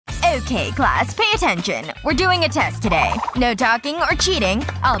Okay, class, pay attention. We're doing a test today. No talking or cheating.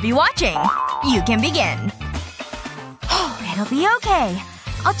 I'll be watching. You can begin. It'll be okay.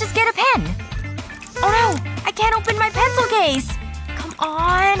 I'll just get a pen. Oh no! I can't open my pencil case! Come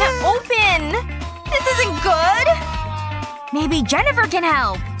on, open! This isn't good! Maybe Jennifer can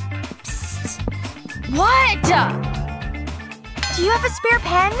help. Psst. What? Do you have a spare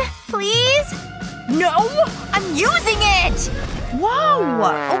pen? Please? No! I'm using it!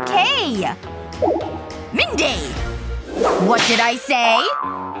 Whoa! Okay. Mindy! What did I say?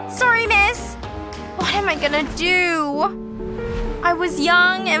 Sorry, miss. What am I gonna do? I was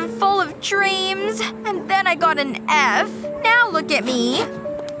young and full of dreams, and then I got an F. Now look at me.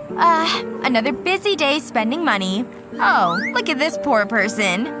 Another busy day spending money. Oh, look at this poor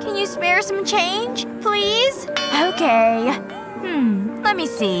person. Can you spare some change, please? Okay. Let me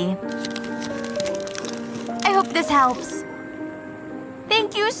see. I hope this helps.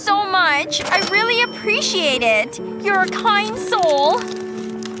 Thank you so much. I really appreciate it. You're a kind soul.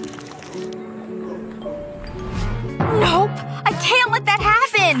 Nope. I can't let that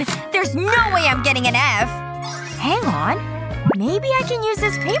happen! There's no way I'm getting an F! Hang on. Maybe I can use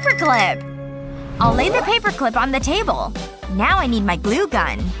this paperclip. I'll lay the paperclip on the table. Now I need my glue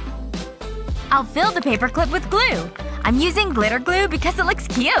gun. I'll fill the paperclip with glue. I'm using glitter glue because it looks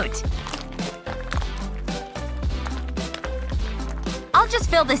cute. I'll just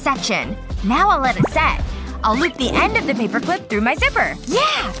fill this section. Now I'll let it set. I'll loop the end of the paperclip through my zipper.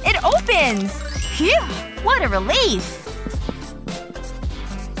 Yeah! It opens! Phew! What a relief!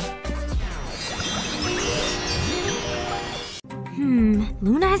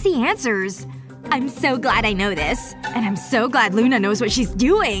 Luna has the answers. I'm so glad I know this. And I'm so glad Luna knows what she's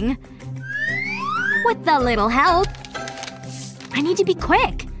doing. With a little help. I need to be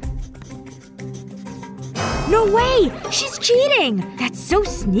quick. No way! She's cheating! That's so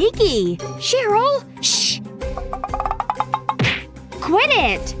sneaky! Cheryl! Shh! Quit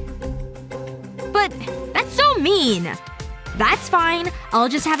it! But that's so mean. That's fine. I'll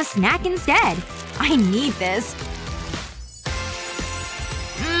just have a snack instead. I need this.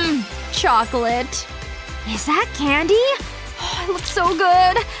 Chocolate. Is that candy? Oh, it looks so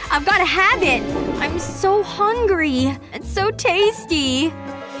good. I've gotta have it. I'm so hungry. It's so tasty.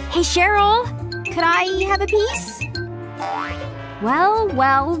 Hey, Cheryl. Could I have a piece? Well,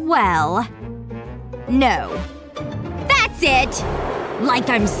 well, well. No. That's it! Like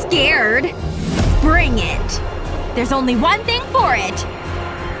I'm scared. Bring it. There's only one thing for it.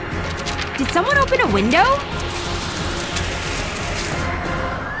 Did someone open a window?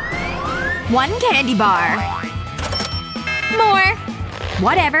 One candy bar. More.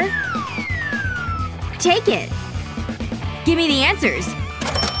 Whatever. Take it. Give me the answers.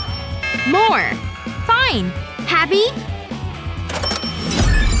 More. Fine. Happy?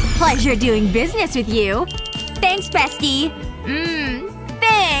 Pleasure doing business with you. Thanks, bestie.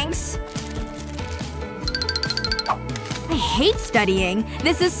 Thanks. I hate studying.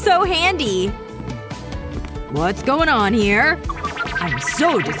 This is so handy. What's going on here? I'm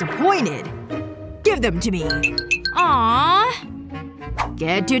so disappointed. Give them to me. Aww.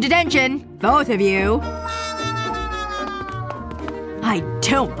 Get to detention. Both of you. I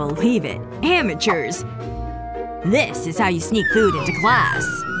don't believe it. Amateurs. This is how you sneak food into class.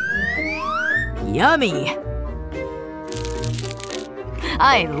 Yummy.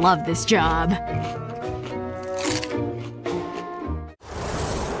 I love this job.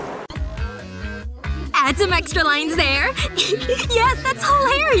 Add some extra lines there. Yes, that's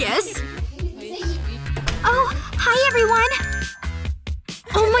hilarious! Oh, hi everyone!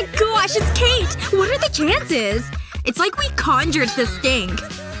 Oh my gosh, it's Kate! What are the chances? It's like we conjured the stink.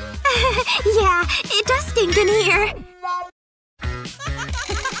 Yeah, it does stink in here.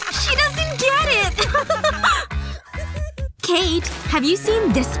 She doesn't get it! Kate, have you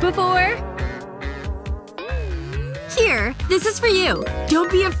seen this before? Here, this is for you.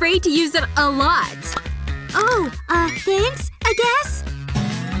 Don't be afraid to use it a lot. Oh, thanks, I guess?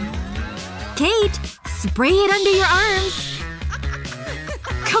 Kate, spray it under your arms.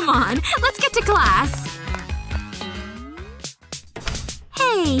 Come on, let's get to class.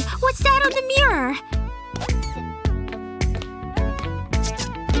 Hey, what's that on the mirror?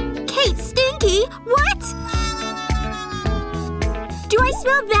 Kate, stinky? What? Do I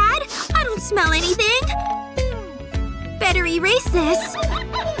smell bad? I don't smell anything. Better erase this.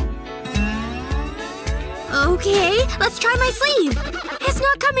 Okay, let's try my sleeve. It's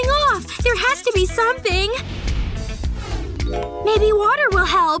not coming off. There has to be something. Maybe water will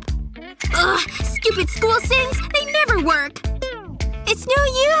help. Ugh, stupid school things. They never work. It's no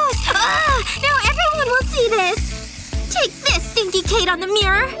use. Ugh, now everyone will see this. Take this, stinky Kate on the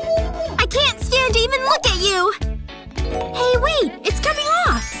mirror! I can't stand to even look at you! Hey, wait! It's coming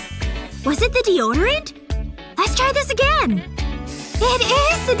off! Was it the deodorant? Let's try this again! It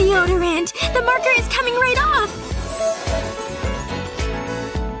is the deodorant! The marker is coming right off!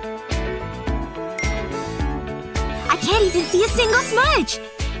 I can't even see a single smudge!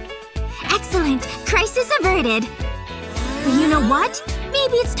 Excellent! Crisis averted! But you know what?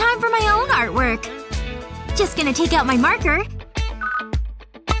 Maybe it's time for my own artwork. Just gonna take out my marker.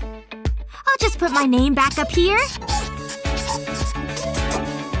 I'll just put my name back up here.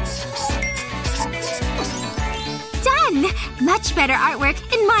 Done! Much better artwork,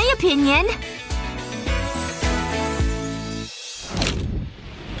 in my opinion.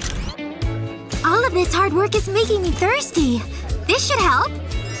 All of this hard work is making me thirsty. This should help.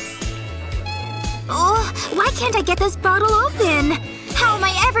 Oh, why can't I get this bottle open? How am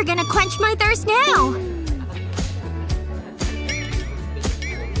I ever gonna quench my thirst now?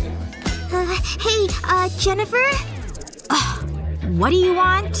 Hey, Jennifer? What do you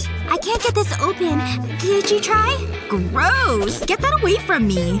want? I can't get this open. Could you try? Gross! Get that away from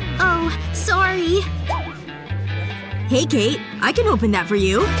me. Oh, sorry. Hey, Kate. I can open that for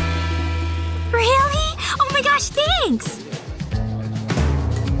you. Really? Oh my gosh, thanks!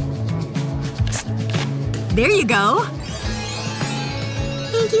 There you go.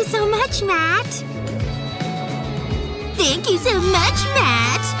 Thank you so much, Matt. Thank you so much,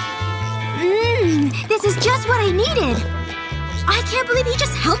 Matt. This is just what I needed. I can't believe he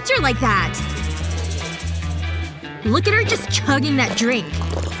just helped her like that. Look at her just chugging that drink.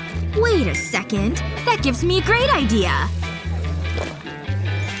 Wait a second. That gives me a great idea.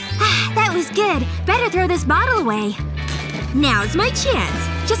 That was good. Better throw this bottle away. Now's my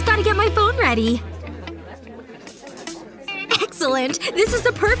chance. Just gotta get my phone ready. Excellent! This is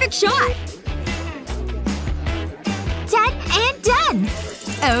the perfect shot! Done and done!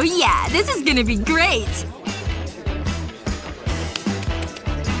 Oh yeah, this is gonna be great!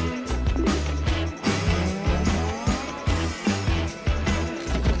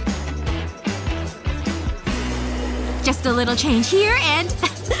 Just a little change here and…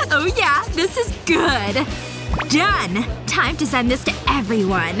 oh yeah, this is good! Done! Time to send this to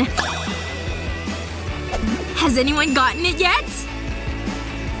everyone. Has anyone gotten it yet?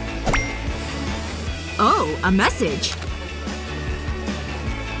 Oh, a message.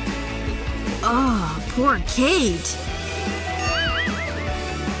 Oh, poor Kate.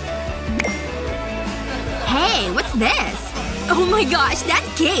 Hey, what's this? Oh my gosh, that's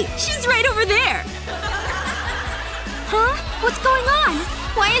Kate! She's right over there! Huh? What's going on?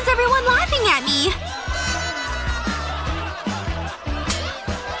 Why is everyone laughing at me?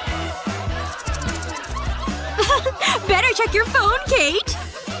 Better check your phone, Kate!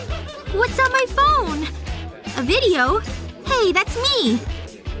 What's on my phone? A video? Hey, that's me.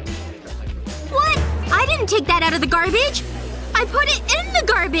 What? I didn't take that out of the garbage! I put it in the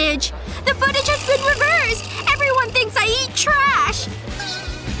garbage! The footage has been reversed! Everyone thinks I eat trash!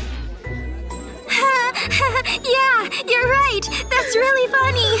 Yeah, you're right! That's really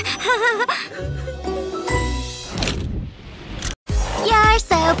funny! You're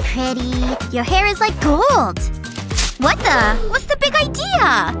so pretty. Your hair is like gold. What the? What's the big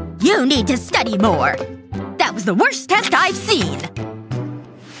idea? You need to study more. That was the worst test I've seen.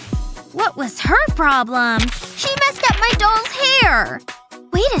 What was her problem? She messed up my doll's hair.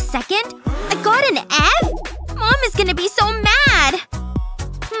 Wait a second. I got an F? Mom is gonna be so mad.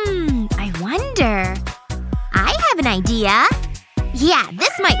 I wonder. I have an idea. Yeah,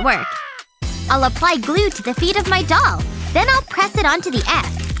 this might work. I'll apply glue to the feet of my doll. Then I'll press it onto the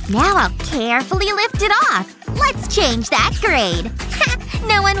F. Now I'll carefully lift it off. Let's change that grade.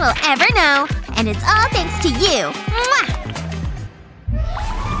 No one will ever know. And it's all thanks to you. Mwah!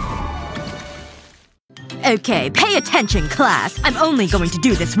 Okay, pay attention, class. I'm only going to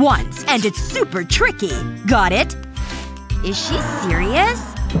do this once. And it's super tricky. Got it? Is she serious?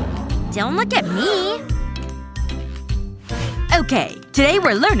 Don't look at me. Okay, today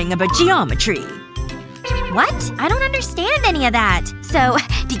we're learning about geometry. What? I don't understand any of that. So,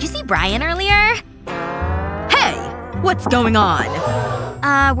 did you see Brian earlier? Hey! What's going on?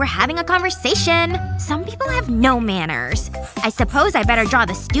 We're having a conversation. Some people have no manners. I suppose I better draw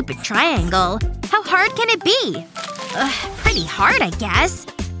the stupid triangle. How hard can it be? Pretty hard, I guess.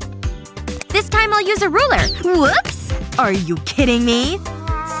 This time I'll use a ruler. Whoops! Are you kidding me?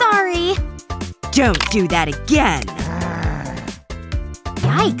 Sorry. Don't do that again.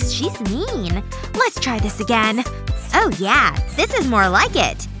 Yikes, she's mean. Let's try this again. Oh yeah, this is more like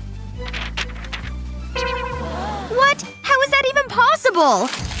it. What? How is that even possible?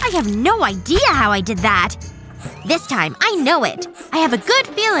 I have no idea how I did that. This time, I know it. I have a good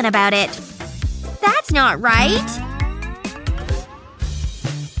feeling about it. That's not right.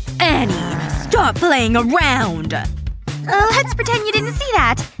 Annie, stop playing around! Let's pretend you didn't see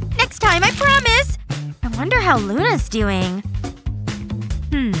that. Next time, I promise. I wonder how Luna's doing.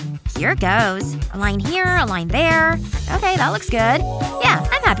 Here goes. A line here, a line there. Okay, that looks good. Yeah,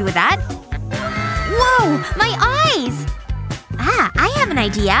 I'm happy with that. Whoa! My eyes! I have an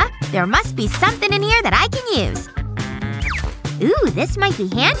idea. There must be something in here that I can use. Ooh, this might be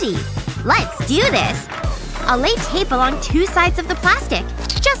handy. Let's do this. I'll lay tape along two sides of the plastic.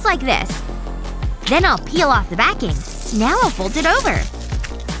 Just like this. Then I'll peel off the backing. Now I'll fold it over.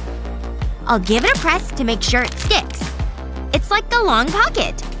 I'll give it a press to make sure it sticks. It's like a long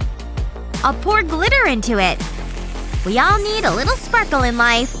pocket. I'll pour glitter into it. We all need a little sparkle in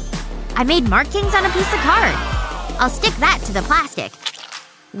life. I made markings on a piece of card. I'll stick that to the plastic.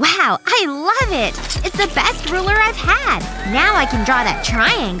 Wow, I love it! It's the best ruler I've had! Now I can draw that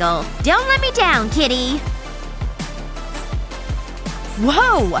triangle. Don't let me down, kitty!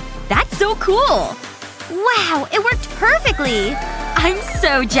 Whoa! That's so cool! Wow, it worked perfectly! I'm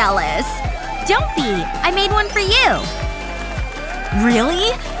so jealous. Don't be. I made one for you.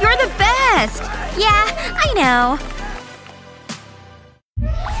 Really? You're the best! Yeah, I know.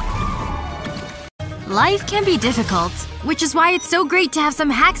 Life can be difficult, which is why it's so great to have some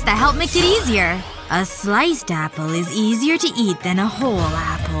hacks that help make it easier. A sliced apple is easier to eat than a whole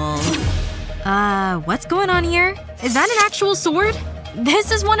apple. What's going on here? Is that an actual sword? This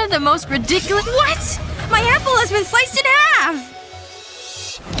is one of the most ridiculous— What?! My apple has been sliced in half!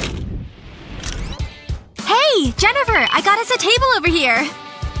 Hey! Jennifer! I got us a table over here!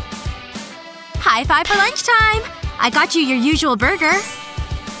 High five for lunchtime! I got you your usual burger.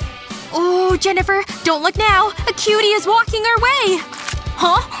 Oh, Jennifer, don't look now. A cutie is walking our way.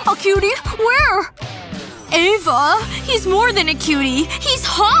 Huh? A cutie? Where? Ava! He's more than a cutie. He's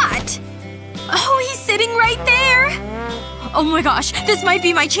hot! Oh, he's sitting right there! Oh my gosh, this might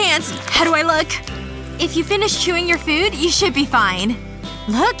be my chance. How do I look? If you finish chewing your food, you should be fine.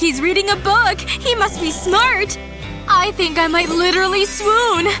 Look, he's reading a book. He must be smart. I think I might literally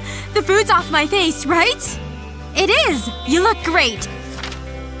swoon. The food's off my face, right? It is! You look great.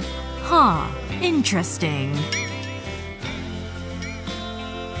 Huh. Interesting.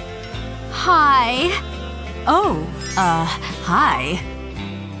 Hi. Oh. Hi.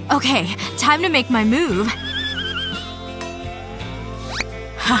 Okay, time to make my move.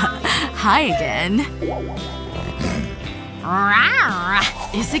 Hi again.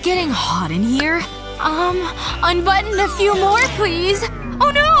 Is it getting hot in here? Unbutton a few more, please.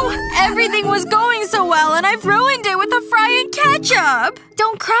 Oh no! Everything was going so well and I've ruined it with the frying ketchup!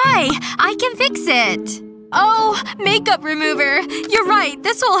 Don't cry. I can fix it. Oh, makeup remover. You're right.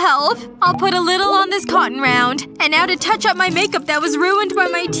 This will help. I'll put a little on this cotton round. And now to touch up my makeup that was ruined by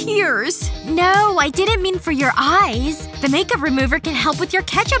my tears. No, I didn't mean for your eyes. The makeup remover can help with your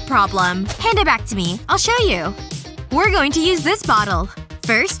ketchup problem. Hand it back to me. I'll show you. We're going to use this bottle.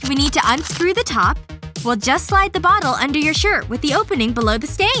 First, we need to unscrew the top. We'll just slide the bottle under your shirt with the opening below the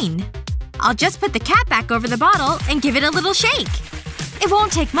stain. I'll just put the cap back over the bottle and give it a little shake. It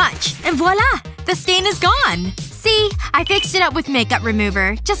won't take much. And voila! The stain is gone! See? I fixed it up with makeup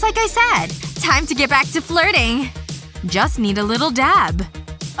remover, just like I said. Time to get back to flirting. Just need a little dab.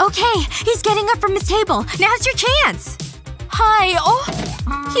 Okay, he's getting up from his table. Now's your chance! Hi.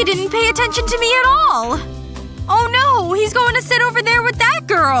 Oh. He didn't pay attention to me at all! Oh no! He's going to sit over there with that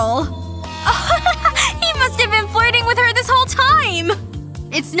girl! He must have been flirting with her this whole time!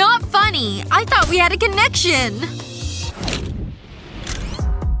 It's not funny. I thought we had a connection.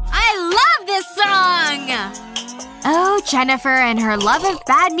 I love this song! Oh, Jennifer and her love of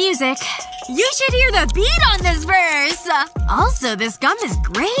bad music. You should hear the beat on this verse! Also, this gum is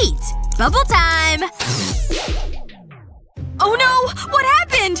great. Bubble time! Oh no! What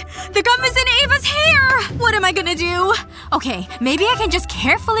happened? The gum is in Ava's hair! What am I gonna do? Okay, maybe I can just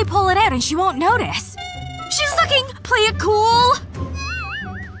carefully pull it out and she won't notice. She's looking! Play it cool!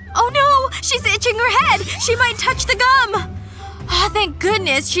 Oh no! She's itching her head! She might touch the gum! Oh, thank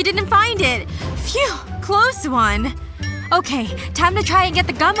goodness she didn't find it. Phew. Close one. Okay, time to try and get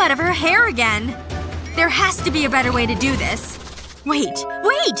the gum out of her hair again. There has to be a better way to do this. Wait.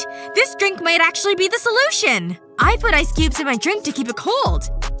 This drink might actually be the solution. I put ice cubes in my drink to keep it cold.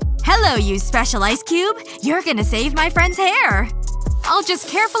 Hello, you special ice cube. You're gonna save my friend's hair. I'll just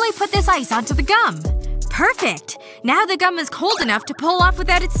carefully put this ice onto the gum. Perfect! Now the gum is cold enough to pull off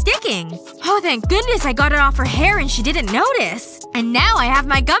without it sticking. Oh, thank goodness I got it off her hair and she didn't notice. And now I have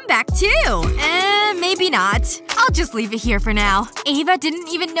my gum back too. Maybe not. I'll just leave it here for now. Ava didn't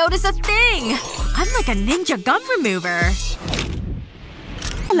even notice a thing. I'm like a ninja gum remover.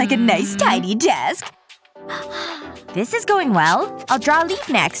 I like a nice tidy desk. This is going well. I'll draw a leaf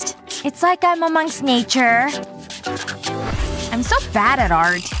next. It's like I'm amongst nature. I'm so bad at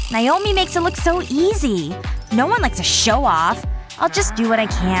art. Naomi makes it look so easy. No one likes to show off. I'll just do what I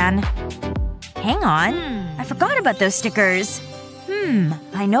can. Hang on. I forgot about those stickers.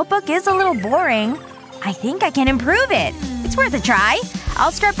 My notebook is a little boring. I think I can improve it. It's worth a try.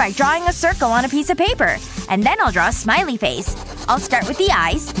 I'll start by drawing a circle on a piece of paper. And then I'll draw a smiley face. I'll start with the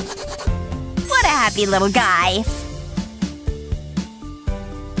eyes. What a happy little guy.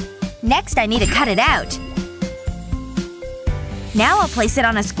 Next, I need to cut it out. Now I'll place it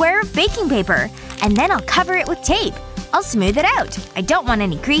on a square of baking paper. And then I'll cover it with tape. I'll smooth it out. I don't want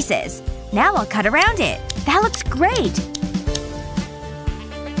any creases. Now I'll cut around it. That looks great.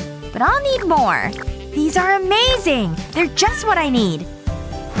 But I'll need more. These are amazing! They're just what I need.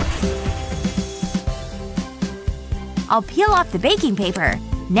 I'll peel off the baking paper.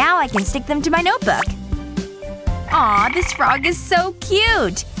 Now I can stick them to my notebook. Aw, this frog is so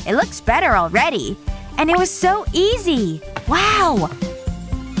cute! It looks better already. And it was so easy! Wow!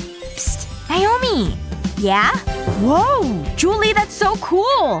 Psst! Naomi! Yeah? Whoa! Julie, that's so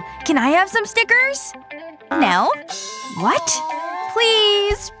cool! Can I have some stickers? No? What?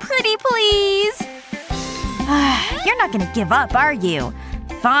 Please! Pretty please! You're not gonna give up, are you?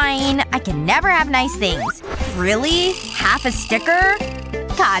 Fine. I can never have nice things. Really? Half a sticker?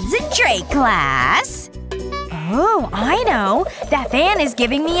 Concentrate, class! Oh, I know. That fan is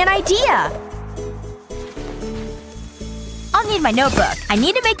giving me an idea. I'll need my notebook. I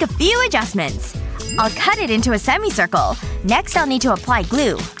need to make a few adjustments. I'll cut it into a semicircle. Next I'll need to apply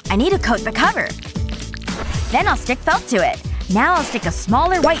glue. I need to coat the cover. Then I'll stick felt to it. Now I'll stick a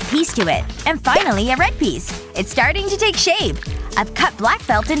smaller white piece to it. And finally a red piece. It's starting to take shape. I've cut black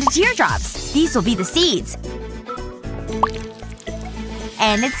felt into teardrops. These will be the seeds.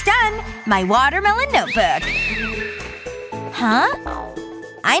 And it's done! My watermelon notebook. Huh?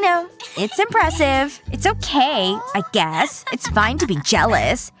 I know. It's impressive. It's okay, I guess. It's fine to be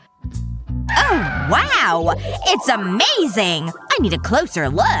jealous. Oh, wow! It's amazing! I need a closer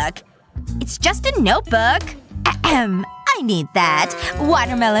look. It's just a notebook. Ahem. I need that.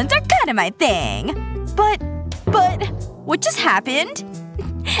 Watermelons are kinda my thing. But… what just happened?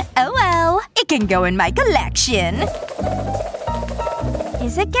 Oh well. It can go in my collection.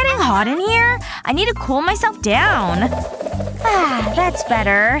 Is it getting hot in here? I need to cool myself down. Ah, that's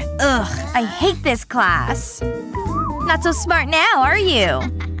better. Ugh, I hate this class. Not so smart now, are you?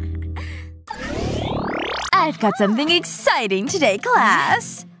 I've got something exciting today,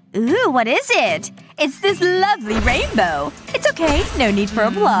 class. Ooh, what is it? It's this lovely rainbow. It's okay. No need for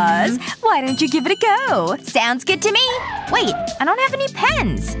applause. Why don't you give it a go? Sounds good to me. Wait, I don't have any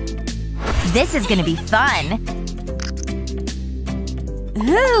pens. This is gonna be fun.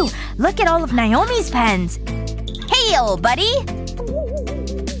 Ooh, look at all of Naomi's pens. Hey, old buddy!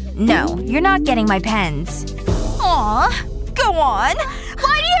 No, you're not getting my pens. Aw, go on.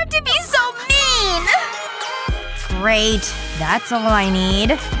 Why do you have to be so mean? Great. That's all I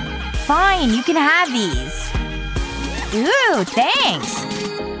need. Fine, you can have these. Ooh, thanks.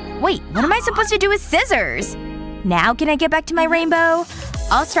 Wait, what am I supposed to do with scissors? Now can I get back to my rainbow?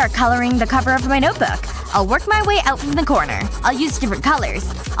 I'll start coloring the cover of my notebook. I'll work my way out from the corner. I'll use different colors.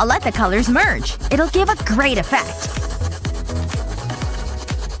 I'll let the colors merge. It'll give a great effect.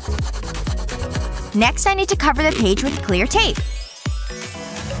 Next, I need to cover the page with clear tape.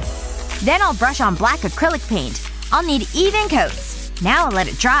 Then I'll brush on black acrylic paint. I'll need even coats. Now I'll let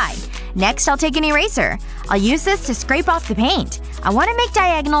it dry. Next, I'll take an eraser. I'll use this to scrape off the paint. I want to make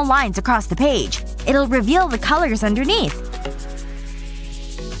diagonal lines across the page. It'll reveal the colors underneath.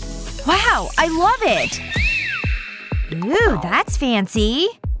 Wow, I love it! Ooh, that's fancy.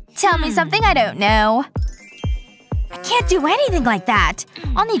 Tell me something I don't know. I can't do anything like that.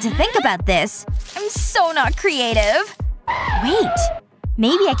 I'll need to think about this. I'm so not creative. Wait.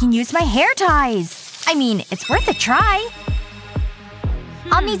 Maybe I can use my hair ties. I mean, it's worth a try.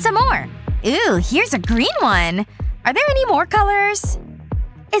 I'll need some more. Ooh, here's a green one. Are there any more colors?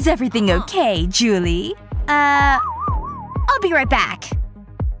 Is everything okay, Julie? I'll be right back.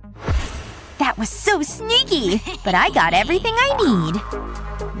 That was so sneaky! But I got everything I need.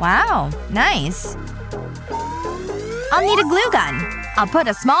 Wow, nice. I'll need a glue gun. I'll put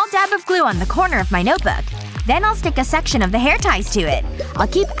a small dab of glue on the corner of my notebook. Then I'll stick a section of the hair ties to it. I'll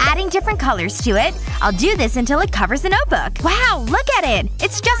keep adding different colors to it. I'll do this until it covers the notebook. Wow, look at it!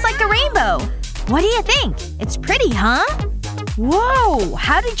 It's just like the rainbow! What do you think? It's pretty, huh? Whoa!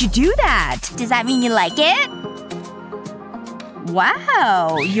 How did you do that? Does that mean you like it?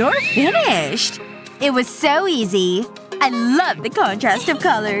 Wow, you're finished! It was so easy. I love the contrast of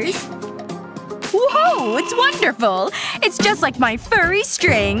colors. Whoa! It's wonderful! It's just like my furry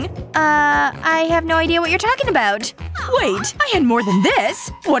string. I have no idea what you're talking about. Wait, I had more than this!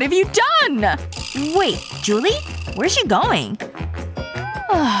 What have you done? Wait, Julie? Where's she going?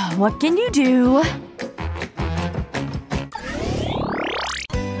 What can you do?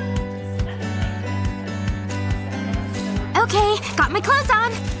 Okay, got my clothes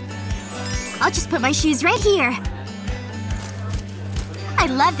on. I'll just put my shoes right here. I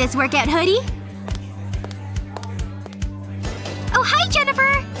love this workout hoodie. Oh, hi,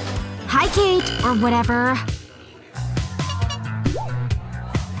 Jennifer! Hi, Kate. Or whatever.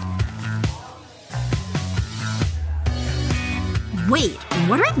 Wait,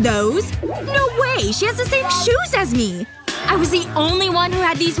 what are those? No way! She has the same shoes as me! I was the only one who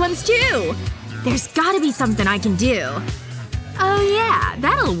had these ones too! There's gotta be something I can do. Oh yeah,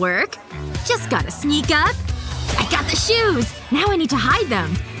 that'll work. Just gotta sneak up. I got the shoes! Now I need to hide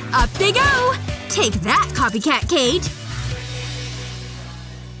them. Up they go! Take that, copycat Kate!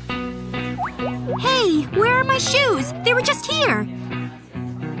 Hey, where are my shoes? They were just here.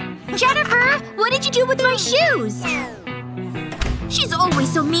 Jennifer! What did you do with my shoes? She's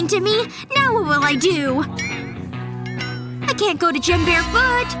always so mean to me. Now what will I do? I can't go to gym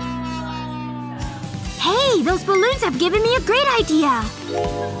barefoot. Hey, those balloons have given me a great idea.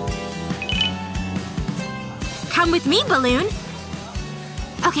 Come with me, balloon.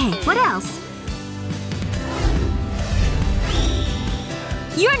 Okay, what else?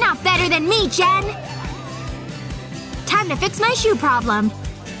 You're not better than me, Jen! Time to fix my shoe problem.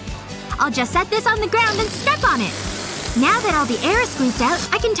 I'll just set this on the ground and step on it. Now that all the air is squeezed out,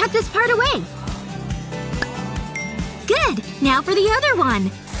 I can tuck this part away. Good! Now for the other one.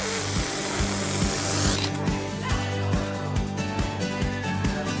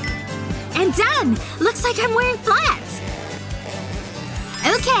 And done! Looks like I'm wearing flats.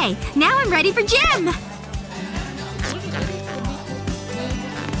 Okay, now I'm ready for gym!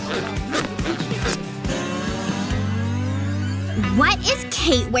 What is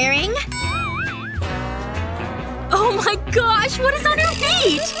Kate wearing? Oh my gosh, what is on her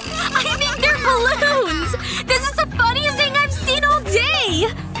feet? I think they're balloons! This is the funniest thing I've seen all day!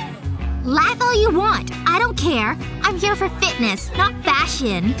 Laugh all you want. I don't care. I'm here for fitness, not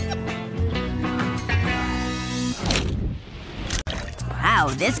fashion. Wow,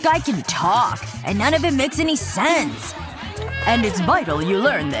 this guy can talk. And none of it makes any sense. And it's vital you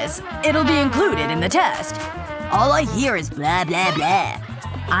learn this. It'll be included in the test. All I hear is blah blah blah.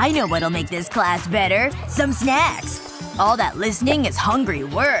 I know what'll make this class better. Some snacks. All that listening is hungry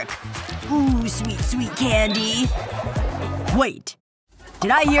work. Ooh, sweet, sweet candy. Wait.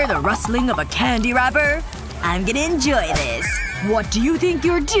 Did I hear the rustling of a candy wrapper? I'm gonna enjoy this. What do you think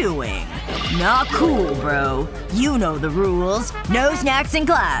you're doing? Not cool, bro. You know the rules. No snacks in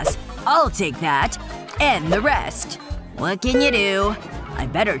class. I'll take that. And the rest. What can you do? I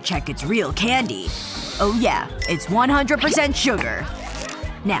better check it's real candy. Oh yeah, it's 100% sugar.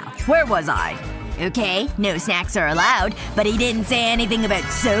 Now, where was I? Okay, no snacks are allowed, but he didn't say anything about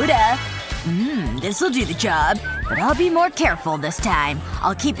soda. This'll do the job. But I'll be more careful this time.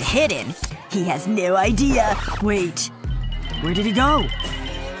 I'll keep it hidden. He has no idea. Wait. Where did he go?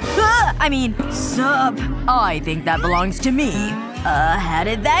 Ah! I mean, sup. I think that belongs to me. How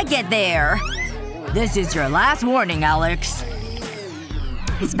did that get there? This is your last warning, Alex.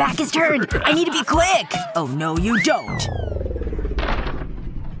 His back is turned. I need to be quick. Oh no, you don't.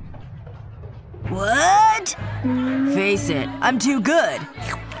 What? Face it, I'm too good.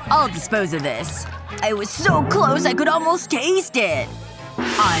 I'll dispose of this. I was so close I could almost taste it.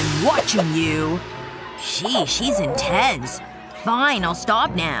 I'm watching you. She's intense. Fine, I'll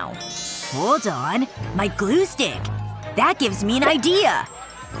stop now. Hold on. My glue stick. That gives me an idea.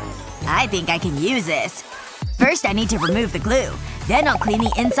 I think I can use this. First I need to remove the glue. Then I'll clean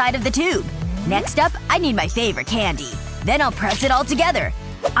the inside of the tube. Next up, I need my favorite candy. Then I'll press it all together.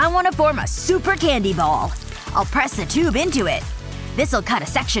 I want to form a super candy ball. I'll press the tube into it. This'll cut a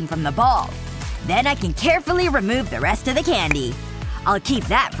section from the ball. Then I can carefully remove the rest of the candy. I'll keep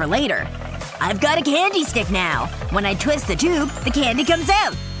that for later. I've got a candy stick now. When I twist the tube, the candy comes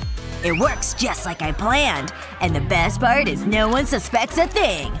out. It works just like I planned. And the best part is no one suspects a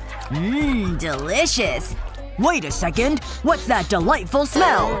thing. Delicious. Wait a second. What's that delightful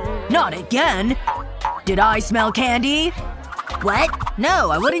smell? Not again. Did I smell candy? What? No,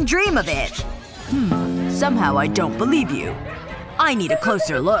 I wouldn't dream of it. Somehow I don't believe you. I need a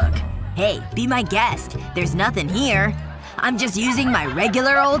closer look. Hey, be my guest. There's nothing here. I'm just using my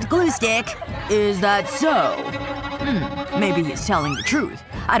regular old glue stick. Is that so? Maybe he's telling the truth.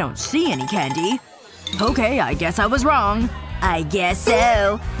 I don't see any candy. Okay, I guess I was wrong. I guess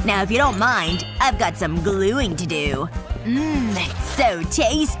so. Now if you don't mind, I've got some gluing to do. It's so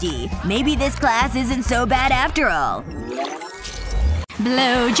tasty. Maybe this class isn't so bad after all.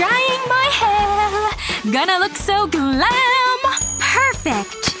 Blow drying my hair. Gonna look so glam.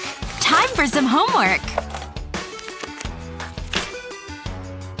 Perfect. Time for some homework.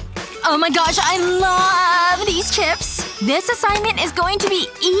 Oh my gosh, I love these chips! This assignment is going to be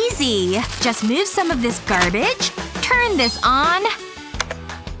easy. Just move some of this garbage. Turn this on.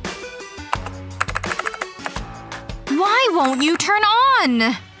 Why won't you turn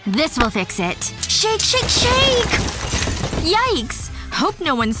on? This will fix it. Shake, shake, shake! Yikes. Hope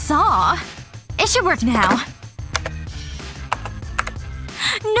no one saw. It should work now.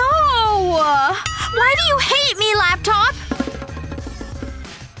 No! Why do you hate me, laptop?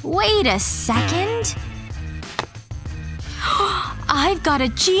 Wait a second. I've got a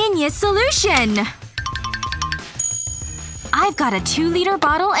genius solution! I've got a 2-liter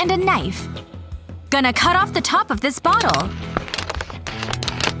bottle and a knife. Gonna cut off the top of this bottle.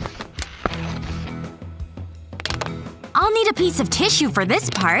 I'll need a piece of tissue for this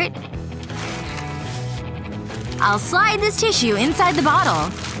part. I'll slide this tissue inside the bottle.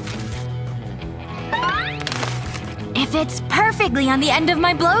 It fits perfectly on the end of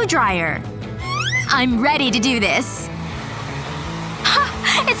my blow dryer. I'm ready to do this.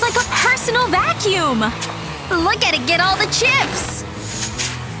 Ha! It's like a personal vacuum! Look at it get all the chips!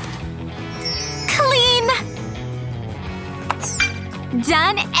 Clean!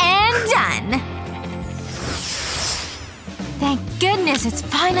 Done and done. Thank goodness it's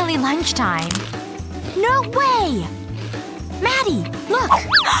finally lunchtime. No way! Maddie, look!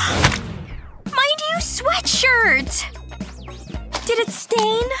 My new sweatshirt! Did it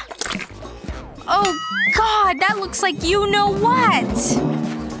stain? Oh god, that looks like you-know-what!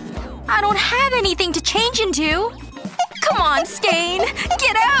 I don't have anything to change into! Come on, Stain!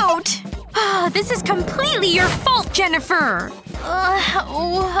 Get out! This is completely your fault, Jennifer!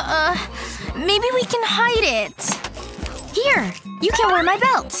 Maybe we can hide it. Here, you can wear my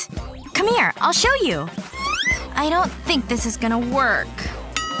belt. Come here, I'll show you. I don't think this is gonna work.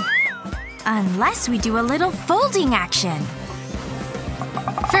 Unless we do a little folding action.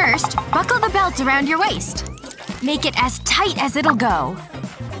 First, buckle the belt around your waist. Make it as tight as it'll go.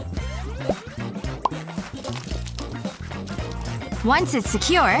 Once it's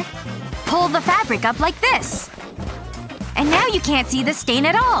secure, pull the fabric up like this. And now you can't see the stain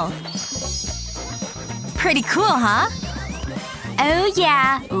at all. Pretty cool, huh? Oh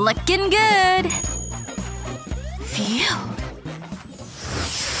yeah, looking good. Phew.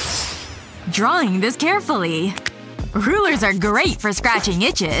 Drawing this carefully. Rulers are great for scratching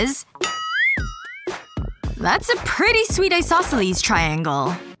itches. That's a pretty sweet isosceles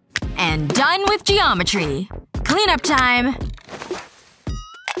triangle. And done with geometry. Cleanup time.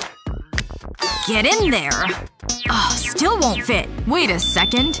 Get in there. Oh, still won't fit. Wait a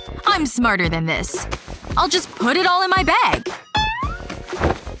second. I'm smarter than this. I'll just put it all in my bag.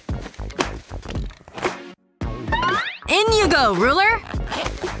 In you go, ruler.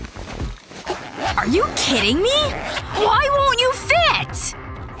 Are you kidding me? Why won't you fit?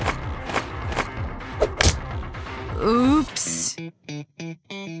 Oops.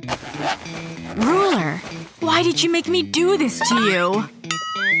 Ruler, why did you make me do this to you?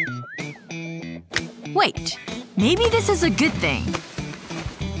 Wait. Maybe this is a good thing.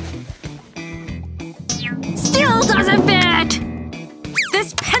 Still doesn't fit!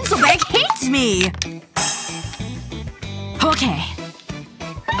 This pencil bag hates me! Okay.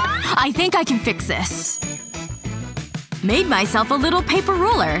 I think I can fix this. Made myself a little paper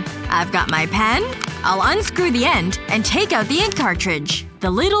ruler. I've got my pen. I'll unscrew the end and take out the ink cartridge. The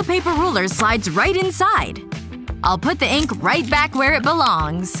little paper ruler slides right inside. I'll put the ink right back where it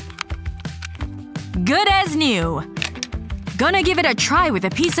belongs. Good as new. Gonna give it a try with a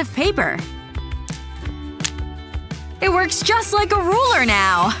piece of paper. It works just like a ruler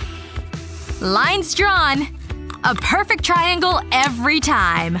now. Lines drawn. A perfect triangle every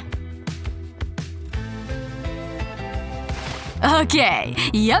time. Okay.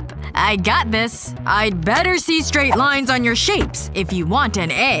 Yep. I got this. I'd better see straight lines on your shapes if you want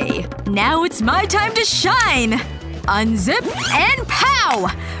an A. Now it's my time to shine! Unzip and pow!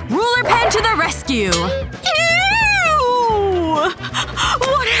 Ruler pen to the rescue! Ew!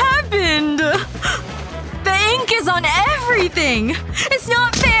 What happened? The ink is on everything! everything! It's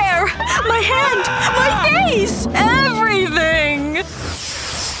not fair! My hand! My face! Everything!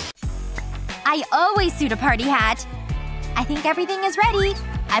 I always suit a party hat. I think everything is ready.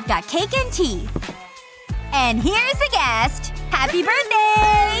 I've got cake and tea. And here's the guest! Happy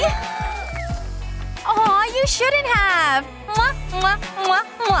birthday! Aw, you shouldn't have! Mwah, mwah, mwah,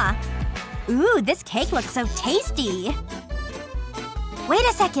 mwah. Ooh, this cake looks so tasty. Wait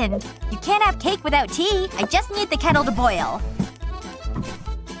a second. You can't have cake without tea. I just need the kettle to boil.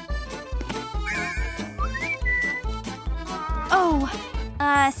 Oh.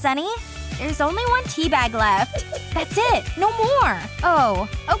 Sunny? There's only one tea bag left. That's it. No more. Oh.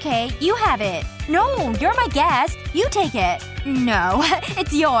 Okay. You have it. No, you're my guest. You take it. No.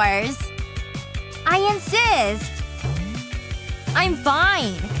 It's yours. I insist. I'm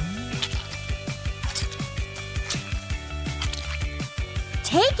fine.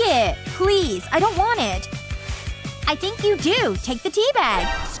 Take it! Please. I don't want it. I think you do. Take the tea bag.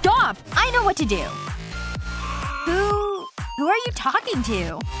 Stop! I know what to do. Who are you talking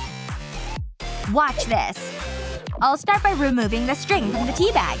to? Watch this. I'll start by removing the string from the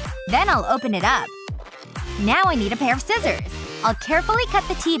tea bag. Then I'll open it up. Now I need a pair of scissors. I'll carefully cut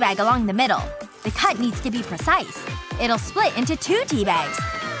the tea bag along the middle. The cut needs to be precise. It'll split into 2 tea bags.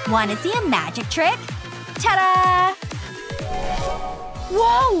 Wanna see a magic trick? Ta-da!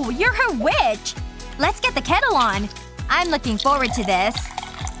 Whoa! You're her witch! Let's get the kettle on. I'm looking forward to this.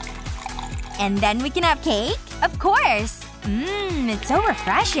 And then we can have cake? Of course! It's so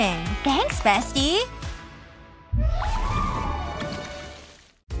refreshing. Thanks, bestie.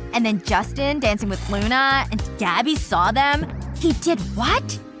 And then Justin dancing with Luna, and Gabby saw them. He did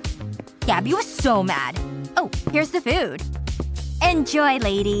what? Gabby was so mad. Oh, here's the food. Enjoy,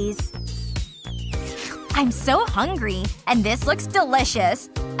 ladies. I'm so hungry. And this looks delicious.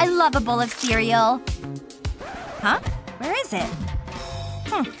 I love a bowl of cereal. Huh? Where is it?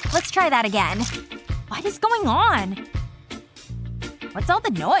 Let's try that again. What is going on? What's all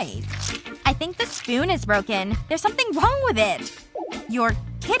the noise? I think the spoon is broken. There's something wrong with it. You're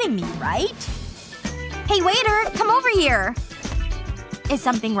kidding me, right? Hey waiter! Come over here! Is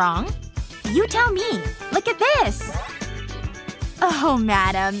something wrong? You tell me. Look at this! Oh,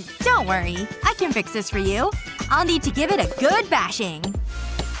 madam. Don't worry. I can fix this for you. I'll need to give it a good bashing.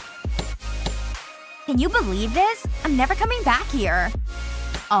 Can you believe this? I'm never coming back here.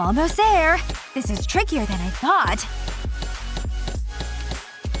 Almost there. This is trickier than I thought.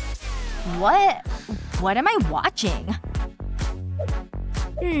 What am I watching?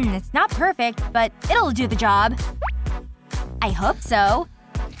 It's not perfect, but it'll do the job. I hope so.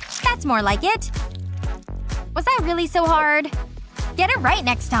 That's more like it. Was that really so hard? Get it right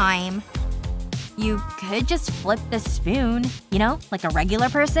next time. You could just flip the spoon, you know, like a regular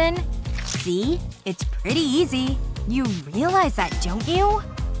person. See? It's pretty easy. You realize that, don't you?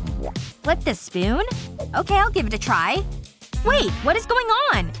 Flip the spoon? Okay, I'll give it a try. Wait, what is going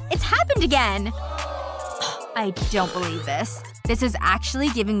on? It's happened again! I don't believe this. This is actually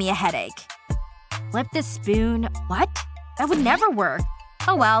giving me a headache. Flip the spoon… What? That would never work.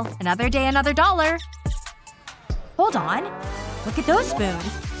 Oh well, another day, another dollar. Hold on. Look at those spoons.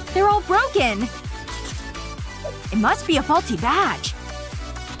 They're all broken. It must be a faulty batch.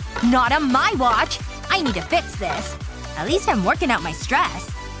 Not on my watch! I need to fix this. At least I'm working out my stress.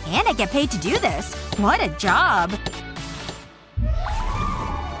 And I get paid to do this. What a job.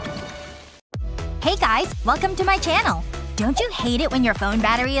 Hey guys! Welcome to my channel. Don't you hate it when your phone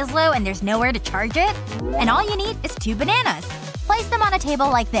battery is low and there's nowhere to charge it? And all you need is 2 bananas. Place them on a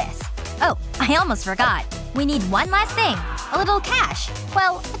table like this. Oh, I almost forgot. We need one last thing. A little cash.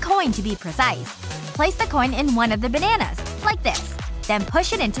 Well, a coin to be precise. Place the coin in one of the bananas. Like this. Then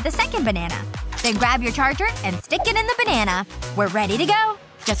push it into the second banana. Then grab your charger and stick it in the banana. We're ready to go.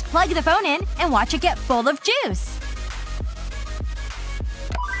 Just plug the phone in and watch it get full of juice.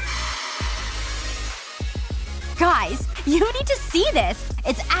 Guys, you need to see this!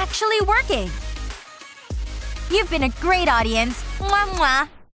 It's actually working! You've been a great audience. Mwah mwah.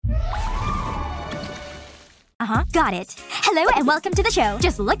 Got it. Hello and welcome to the show.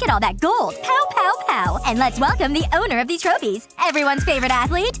 Just look at all that gold. Pow pow pow. And let's welcome the owner of these trophies. Everyone's favorite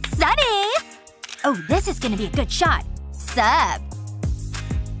athlete, Sunny! Oh, this is gonna be a good shot. Sup?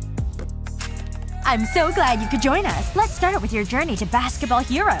 I'm so glad you could join us. Let's start with your journey to basketball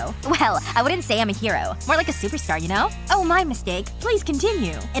hero. Well, I wouldn't say I'm a hero. More like a superstar, you know? Oh, my mistake. Please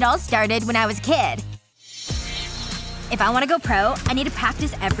continue. It all started when I was a kid. If I want to go pro, I need to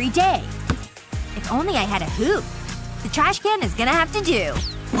practice every day. If only I had a hoop. The trash can is gonna have to do.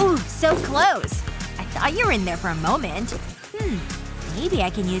 Ooh, so close. I thought you were in there for a moment. Maybe I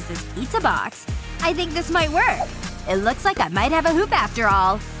can use this pizza box. I think this might work. It looks like I might have a hoop after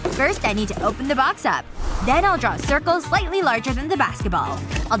all. First, I need to open the box up. Then I'll draw a circle slightly larger than the basketball.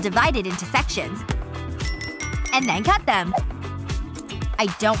 I'll divide it into sections. And then cut them. I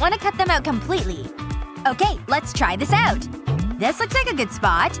don't want to cut them out completely. Okay, let's try this out. This looks like a good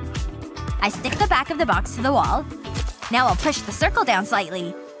spot. I stick the back of the box to the wall. Now I'll push the circle down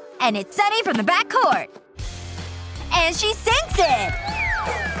slightly. And it's Sunny from the back court. And she sinks it!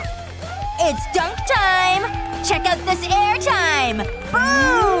 It's dunk time! Check out this air time!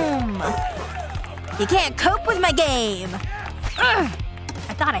 Boom! You can't cope with my game. Ugh.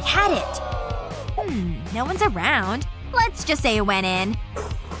 I thought I had it. No one's around. Let's just say it went in.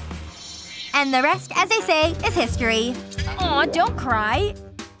 And the rest, as they say, is history. Aw, don't cry.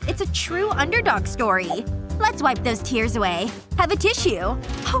 It's a true underdog story. Let's wipe those tears away. Have a tissue.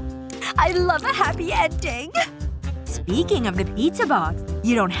 Oh, I love a happy ending. Speaking of the pizza box,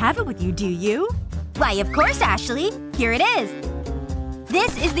 you don't have it with you, do you? Why, of course, Ashley. Here it is.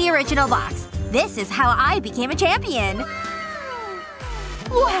 This is the original box. This is how I became a champion.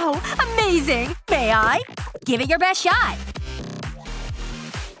 Wow, amazing! May I? Give it your best shot.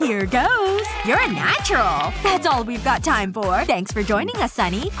 Here goes. You're a natural. That's all we've got time for. Thanks for joining us,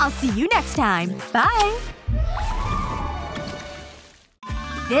 Sunny. I'll see you next time. Bye.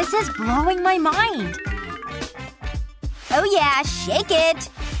 This is blowing my mind. Oh yeah, shake it.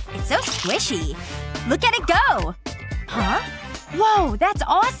 It's so squishy. Look at it go. Huh? Whoa, that's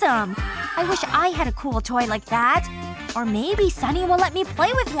awesome. I wish I had a cool toy like that. Or maybe Sunny will let me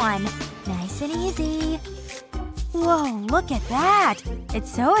play with one. Nice and easy. Whoa, look at that.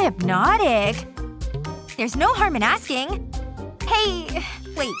 It's so hypnotic. There's no harm in asking. Hey…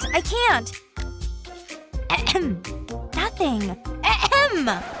 wait, I can't. Ahem. Nothing. Ahem.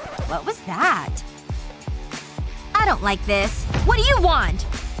 What was that? I don't like this. What do you want?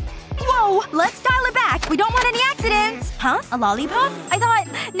 Whoa! Let's dial it back. We don't want any accidents. Huh? A lollipop? I thought…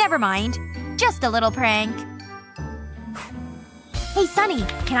 never mind. Just a little prank. Hey, Sunny.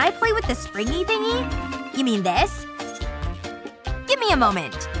 Can I play with the springy thingy? You mean this? Give me a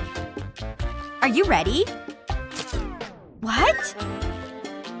moment. Are you ready? What?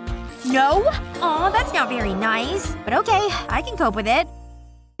 No? Aw, that's not very nice. But okay, I can cope with it.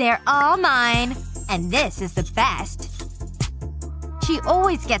 They're all mine. And this is the best. She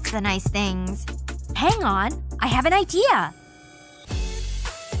always gets the nice things. Hang on. I have an idea.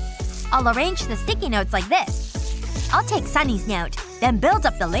 I'll arrange the sticky notes like this. I'll take Sunny's note, then build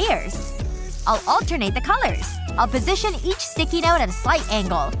up the layers. I'll alternate the colors. I'll position each sticky note at a slight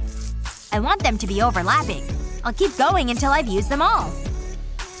angle. I want them to be overlapping. I'll keep going until I've used them all.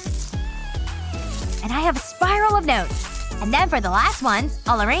 And I have a spiral of notes. And then for the last ones,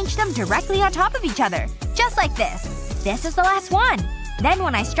 I'll arrange them directly on top of each other. Just like this. This is the last one. Then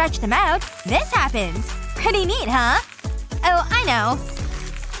when I stretch them out, this happens. Pretty neat, huh? Oh, I know.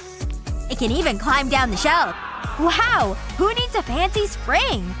 It can even climb down the shelf. Wow! Who needs a fancy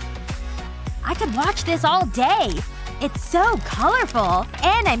spring? I could watch this all day. It's so colorful.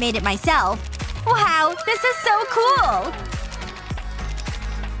 And I made it myself. Wow, this is so cool!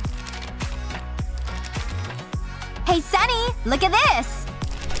 Hey, Sunny! Look at this!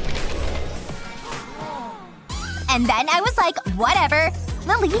 And then I was like, whatever.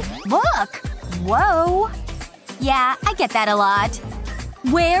 Lily, look! Whoa. Yeah, I get that a lot.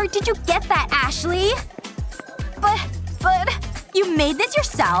 Where did you get that, Ashley? But… you made this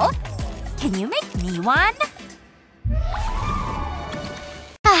yourself? Can you make me one?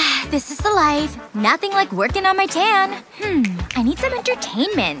 Ah, this is the life. Nothing like working on my tan. I need some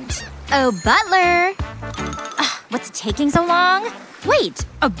entertainment. Oh, butler. What's taking so long? Wait,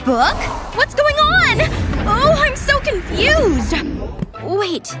 a book? What's going on? Oh, I'm so confused!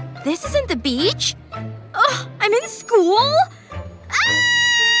 Wait, this isn't the beach? Ugh, I'm in school? Ah!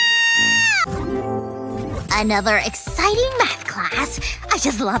 Another exciting math class. I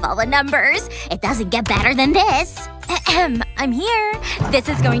just love all the numbers. It doesn't get better than this. Ahem, I'm here. This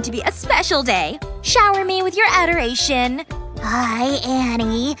is going to be a special day. Shower me with your adoration. Hi,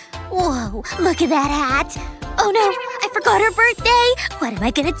 Annie. Whoa, look at that hat. Oh no, I forgot her birthday! What am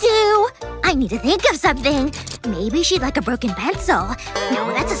I gonna do? I need to think of something. Maybe she'd like a broken pencil.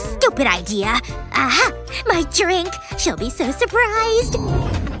 No, that's a stupid idea. Aha! My drink! She'll be so surprised!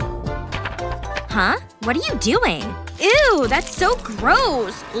 Huh? What are you doing? Ew, that's so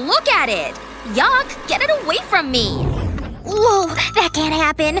gross! Look at it! Yuck! Get it away from me! Whoa, that can't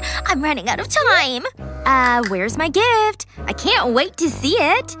happen! I'm running out of time! Where's my gift? I can't wait to see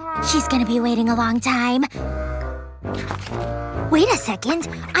it. She's gonna be waiting a long time. Wait a second.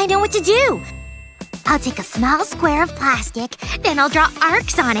 I know what to do. I'll take a small square of plastic, then I'll draw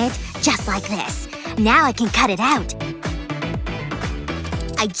arcs on it, just like this. Now I can cut it out.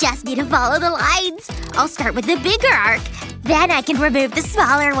 I just need to follow the lines. I'll start with the bigger arc. Then I can remove the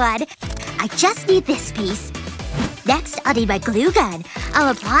smaller one. I just need this piece. Next, I'll need my glue gun.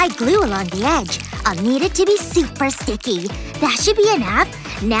 I'll apply glue along the edge. I'll need it to be super sticky. That should be enough.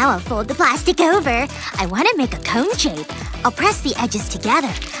 Now I'll fold the plastic over. I want to make a cone shape. I'll press the edges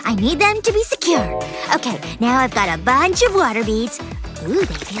together. I need them to be secure. Okay, now I've got a bunch of water beads. Ooh,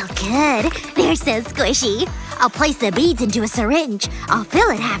 they feel good. They're so squishy. I'll place the beads into a syringe. I'll fill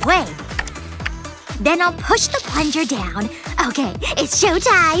it halfway. Then I'll push the plunger down. Okay, it's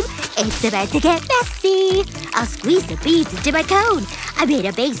showtime! It's about to get messy! I'll squeeze the beads into my cone. I made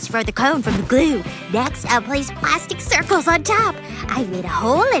a base for the cone from the glue. Next, I'll place plastic circles on top. I made a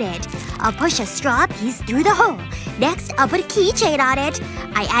hole in it. I'll push a straw piece through the hole. Next, I'll put a keychain on it.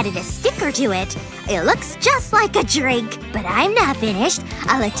 I added a sticker to it. It looks just like a drink. But I'm not finished.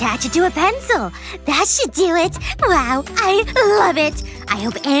 I'll attach it to a pencil. That should do it. Wow, I love it! I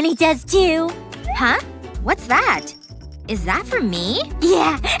hope Annie does too. Huh? What's that? Is that for me?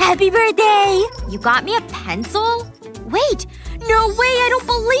 Yeah, happy birthday! You got me a pencil? Wait! No way! I don't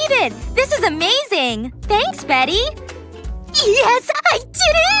believe it! This is amazing! Thanks, Betty! Yes, I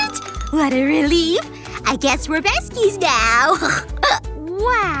did it! What a relief! I guess we're besties now.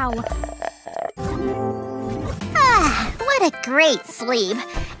 Wow. Ah, what a great sleep.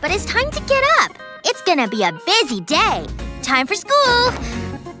 But it's time to get up. It's gonna be a busy day. Time for school.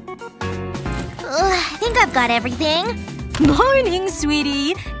 I think I've got everything. Morning,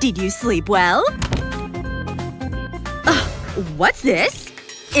 sweetie. Did you sleep well? What's this?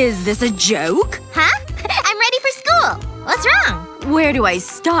 Is this a joke? Huh? I'm ready for school. What's wrong? Where do I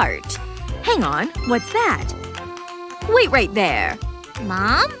start? Hang on. What's that? Wait right there.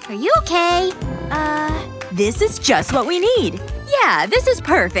 Mom? Are you okay? This is just what we need. Yeah, this is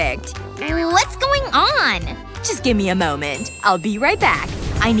perfect. What's going on? Just give me a moment. I'll be right back.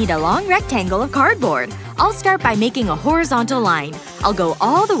 I need a long rectangle of cardboard. I'll start by making a horizontal line. I'll go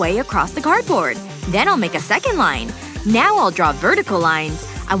all the way across the cardboard. Then I'll make a second line. Now I'll draw vertical lines.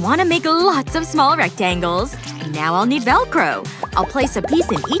 I want to make lots of small rectangles. Now I'll need Velcro. I'll place a piece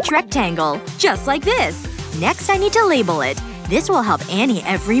in each rectangle. Just like this. Next I need to label it. This will help Annie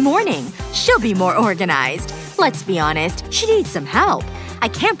every morning. She'll be more organized. Let's be honest, she needs some help. I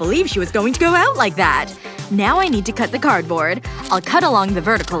can't believe she was going to go out like that. Now I need to cut the cardboard. I'll cut along the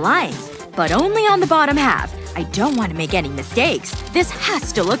vertical lines. But only on the bottom half. I don't want to make any mistakes. This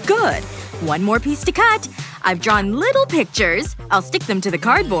has to look good. One more piece to cut. I've drawn little pictures. I'll stick them to the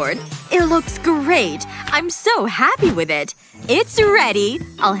cardboard. It looks great. I'm so happy with it. It's ready.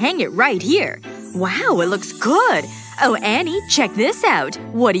 I'll hang it right here. Wow, it looks good. Oh, Annie, check this out.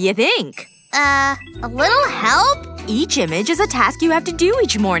 What do you think? A little help? Each image is a task you have to do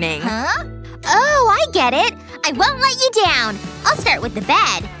each morning. Huh? Oh, I get it. I won't let you down. I'll start with the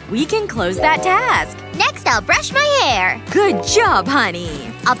bed. We can close that task. Next, I'll brush my hair. Good job,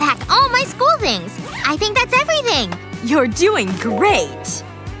 honey. I'll pack all my school things. I think that's everything. You're doing great.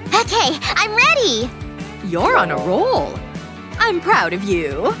 Okay, I'm ready. You're on a roll. I'm proud of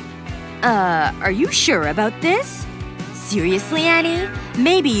you. Are you sure about this? Seriously, Annie?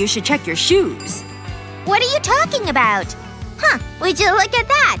 Maybe you should check your shoes. What are you talking about? Huh, would you look at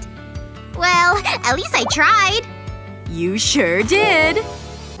that? Well, at least I tried. You sure did.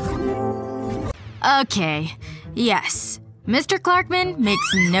 Okay. Yes. Mr. Clarkman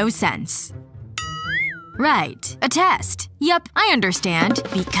makes no sense. Right. A test. Yup, I understand.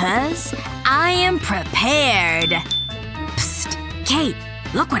 Because I am prepared. Psst. Kate,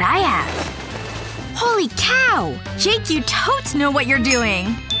 look what I have. Holy cow! Jake, you totes know what you're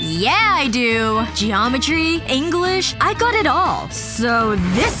doing. Yeah, I do. Geometry, English, I got it all. So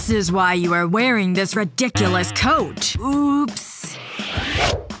this is why you are wearing this ridiculous coat. Oops.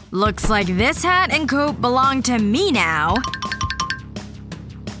 Looks like this hat and coat belong to me now.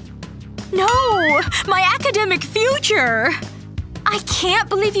 No! My academic future! I can't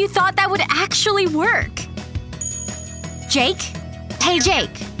believe you thought that would actually work. Jake? Hey,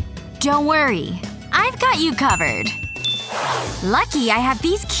 Jake. Don't worry. I've got you covered. Lucky I have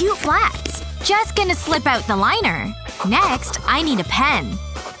these cute flats. Just gonna slip out the liner. Next, I need a pen.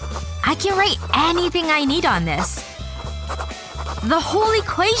 I can write anything I need on this. The whole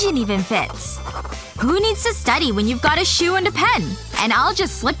equation even fits. Who needs to study when you've got a shoe and a pen? And I'll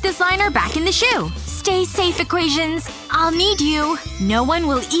just slip this liner back in the shoe. Stay safe, equations. I'll need you. No one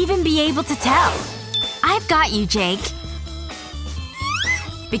will even be able to tell. I've got you, Jake.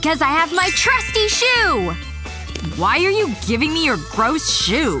 Because I have my trusty shoe! Why are you giving me your gross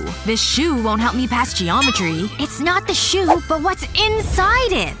shoe? This shoe won't help me pass geometry. It's not the shoe, but what's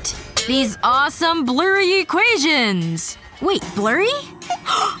inside it. These awesome blurry equations! Wait, blurry?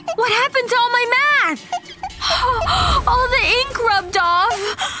 What happened to all my math? All the ink rubbed off!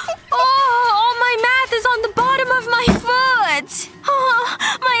 Oh, all my math is on the bottom of my foot! Oh,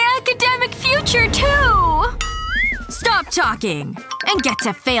 my academic future, too! Stop talking. And get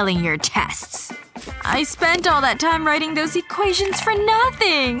to failing your tests. I spent all that time writing those equations for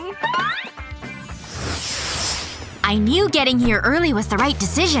nothing. I knew getting here early was the right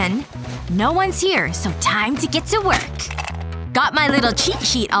decision. No one's here, so time to get to work. Got my little cheat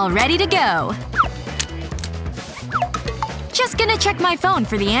sheet all ready to go. Just gonna check my phone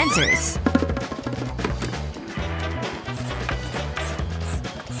for the answers.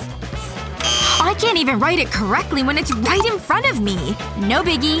 I can't even write it correctly when it's right in front of me. No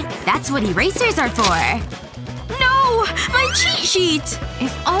biggie. That's what erasers are for. No! My cheat sheet!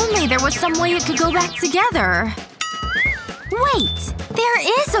 If only there was some way it could go back together. Wait.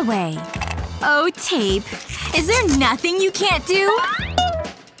 There is a way. Oh, tape. Is there nothing you can't do?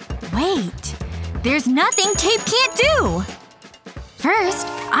 Wait. There's nothing tape can't do! First,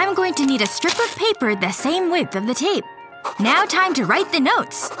 I'm going to need a strip of paper the same width of the tape. Now time to write the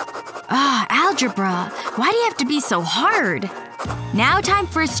notes. Algebra. Why do you have to be so hard? Now time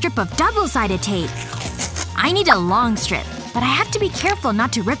for a strip of double-sided tape. I need a long strip, but I have to be careful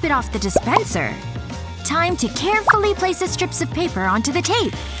not to rip it off the dispenser. Time to carefully place the strips of paper onto the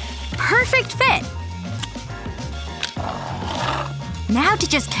tape. Perfect fit! Now to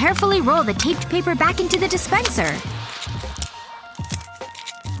just carefully roll the taped paper back into the dispenser.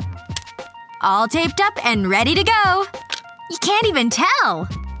 All taped up and ready to go! You can't even tell!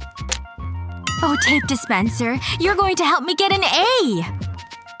 Oh, tape dispenser, you're going to help me get an A!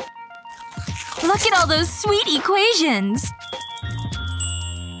 Look at all those sweet equations!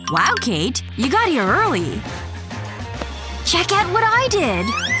 Wow, Kate. You got here early. Check out what I did!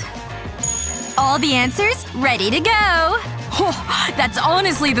 All the answers ready to go! Oh, that's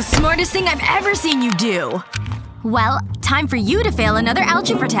honestly the smartest thing I've ever seen you do! Well, time for you to fail another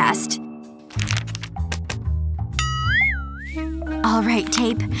algebra test. Alright,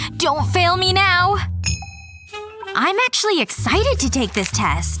 tape. Don't fail me now! I'm actually excited to take this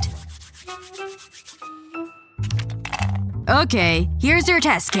test. Okay, here's your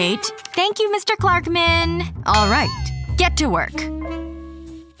test, Kate. Thank you, Mr. Clarkman. Alright, get to work.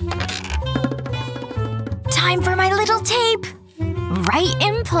 Time for my little tape! Right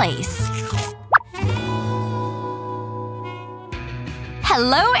in place.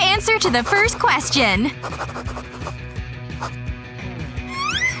 Hello, answer to the first question.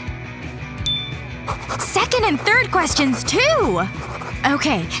 Second and third questions, too!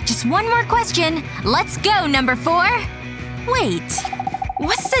 Okay, just one more question. Let's go, number 4. Wait.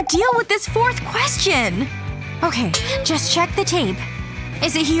 What's the deal with this fourth question? Okay, just check the tape.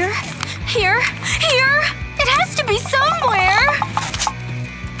 Is it here? Here? Here? It has to be somewhere!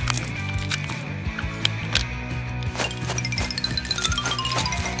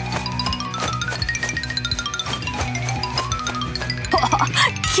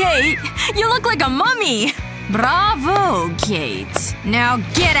 Kate, you look like a mummy! Bravo, Kate. Now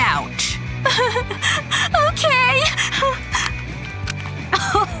get out. Okay.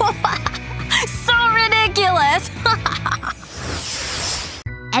 So ridiculous!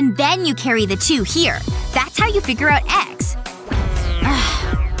 And then you carry the 2 here. That's how you figure out X.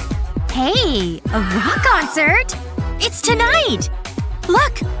 Hey, a rock concert? It's tonight!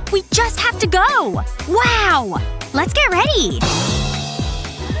 Look! We just have to go! Wow! Let's get ready!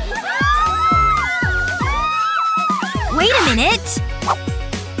 Wait a minute!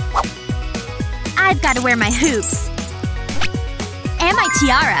 I've gotta wear my hoops. And my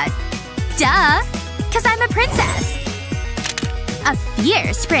tiara. Duh! 'Cause I'm a princess. A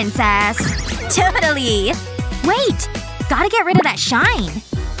fierce princess. Totally! Wait! Gotta get rid of that shine.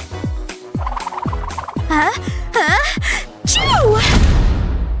 Chew!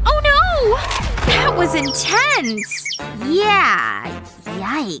 Oh no! That was intense! Yeah.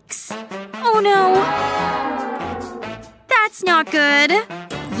 Yikes. Oh no. That's not good.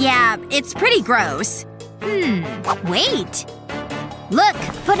 Yeah, it's pretty gross. Wait. Look,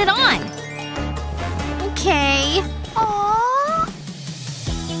 put it on. Okay. Aww.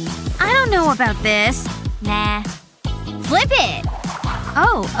 I don't know about this. Nah. Flip it!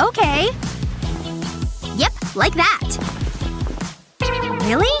 Oh, okay. Yep, like that.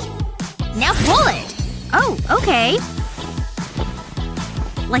 Really? Now pull it! Oh, okay.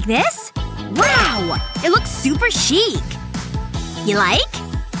 Like this? Wow! It looks super chic. You like?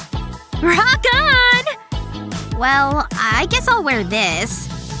 Rock on! Well, I guess I'll wear this.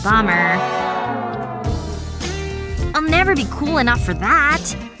 Bummer. I'll never be cool enough for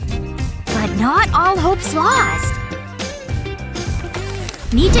that. Not all hope's lost.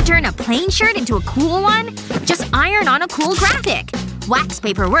 Need to turn a plain shirt into a cool one? Just iron on a cool graphic. Wax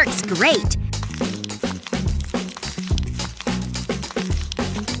paper works great.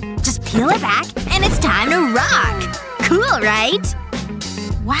 Just peel it back, and it's time to rock! Cool, right?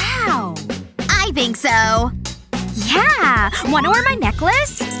 Wow. I think so. Yeah! Wanna wear my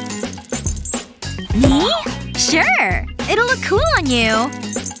necklace? Me? Sure. It'll look cool on you.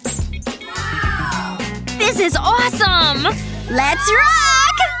 This is awesome! Let's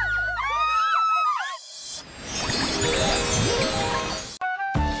rock!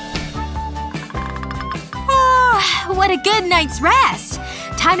 Oh, what a good night's rest.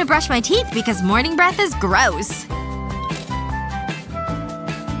 Time to brush my teeth because morning breath is gross.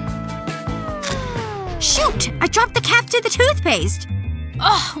 Shoot! I dropped the cap to the toothpaste.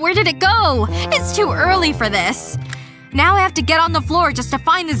 Ugh, where did it go? It's too early for this. Now I have to get on the floor just to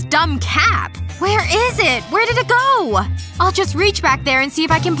find this dumb cap. Where is it? Where did it go? I'll just reach back there and see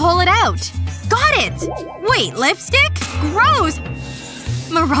if I can pull it out. Got it! Wait, lipstick? Gross!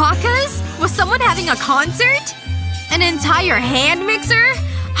 Maracas? Was someone having a concert? An entire hand mixer?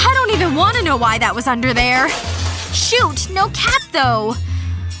 I don't even want to know why that was under there. Shoot! No cap, though.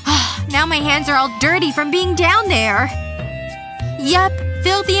 Now my hands are all dirty from being down there. Yep.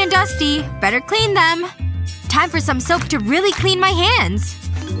 Filthy and dusty. Better clean them. Time for some soap to really clean my hands.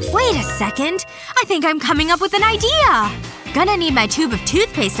 Wait a second. I think I'm coming up with an idea. Gonna need my tube of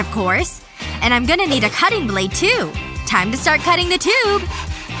toothpaste, of course. And I'm gonna need a cutting blade, too. Time to start cutting the tube.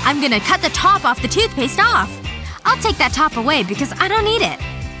 I'm gonna cut the top off the toothpaste off. I'll take that top away because I don't need it.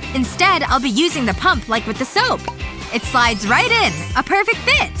 Instead, I'll be using the pump like with the soap. It slides right in. A perfect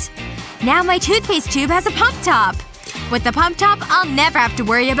fit. Now my toothpaste tube has a pump top. With the pump top, I'll never have to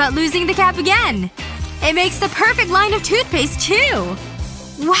worry about losing the cap again. It makes the perfect line of toothpaste, too.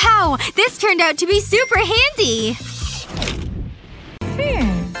 Wow! This turned out to be super handy!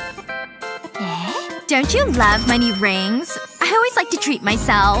 Don't you love my new rings? I always like to treat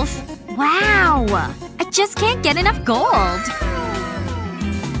myself. Wow! I just can't get enough gold.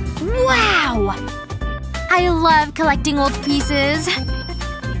 Wow! I love collecting old pieces.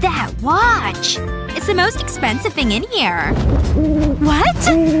 That watch! It's the most expensive thing in here. What?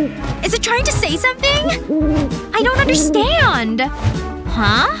 Is it trying to say something? I don't understand.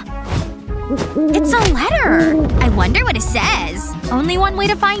 Huh? It's a letter. I wonder what it says. Only one way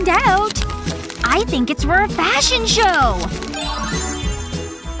to find out. I think it's for a fashion show.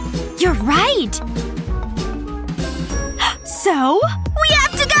 You're right. So? We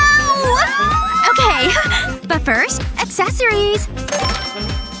have to go! Okay. But first, accessories.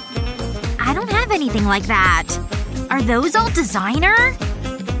 I don't have anything like that. Are those all designer?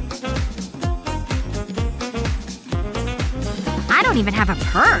 I don't even have a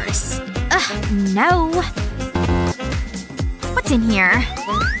purse. Ugh, no. What's in here?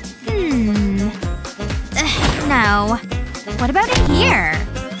 No. What about in here?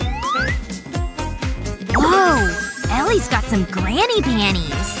 Whoa. Ellie's got some granny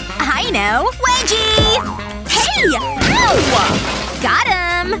panties. I know. Wedgie! Hey! Ow! Got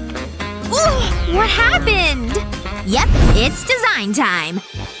him! Ooh, what happened? Yep, it's design time.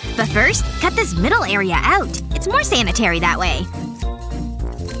 But first, cut this middle area out. It's more sanitary that way.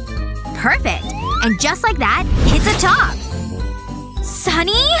 Perfect. And just like that, it's a top.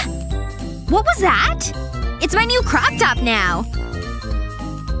 Sunny? What was that? It's my new crop top now.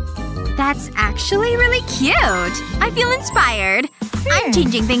 That's actually really cute. I feel inspired. I'm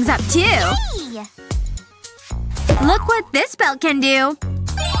changing things up, too. Hey. Look what this belt can do.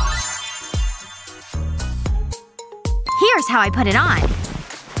 Here's how I put it on.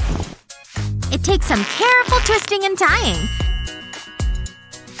 It takes some careful twisting and tying.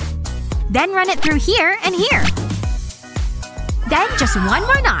 Then run it through here and here. Then just one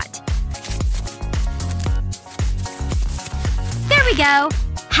more knot. There we go.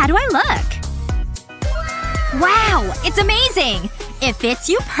 How do I look? Wow! It's amazing! It fits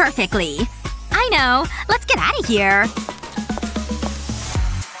you perfectly. I know. Let's get out of here.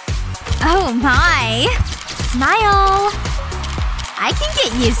 Oh my. Smile. I can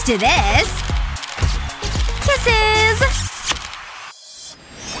get used to this. Kisses!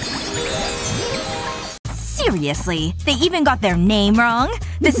 Seriously. They even got their name wrong?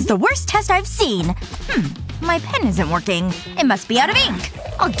 This is the worst test I've seen. My pen isn't working. It must be out of ink.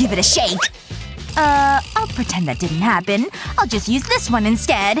 I'll give it a shake. I'll pretend that didn't happen. I'll just use this one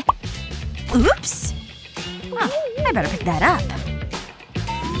instead. Oops. Oh, I better pick that up.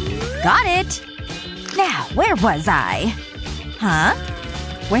 Got it. Now, where was I? Huh?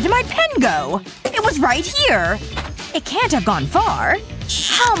 Where did my pen go? It was right here. It can't have gone far.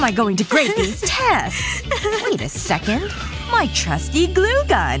 How am I going to grade these tests? Wait a second. My trusty glue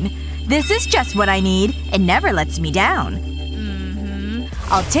gun. This is just what I need. It never lets me down.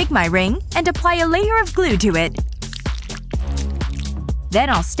 I'll take my ring and apply a layer of glue to it. Then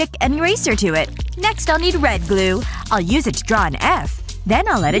I'll stick an eraser to it. Next I'll need red glue. I'll use it to draw an F. Then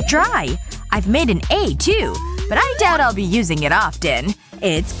I'll let it dry. I've made an A too, but I doubt I'll be using it often.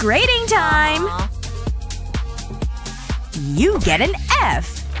 It's grading time! You get an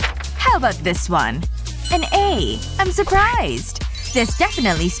F! How about this one? An A. I'm surprised. This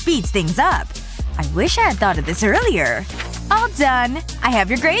definitely speeds things up. I wish I had thought of this earlier. All done. I have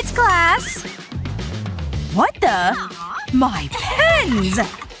your grades, class. What the? My pens!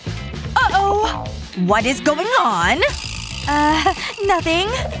 Uh-oh. What is going on? Nothing.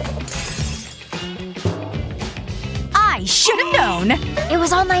 I should've known. It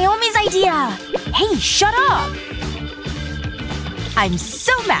was all Naomi's idea! Hey, shut up! I'm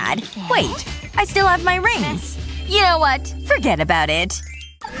so mad. Wait. I still have my rings. You know what? Forget about it.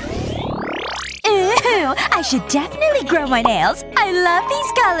 Ooh, I should definitely grow my nails. I love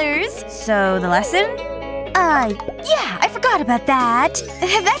these colors. So, the lesson? Yeah, I forgot about that.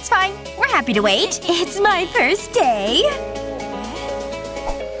 That's fine. We're happy to wait. It's my first day.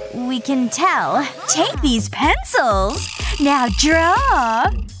 We can tell. Take these pencils. Now draw.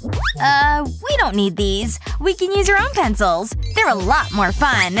 We don't need these. We can use our own pencils. They're a lot more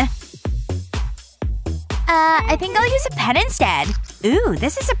fun. I think I'll use a pen instead. Ooh,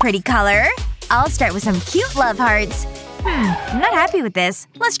 this is a pretty color. I'll start with some cute love hearts. I'm not happy with this.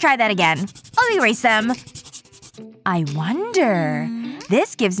 Let's try that again. I'll erase them. I wonder…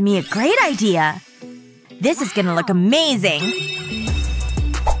 This gives me a great idea. This is gonna look amazing.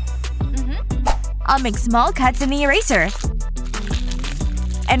 I'll make small cuts in the eraser.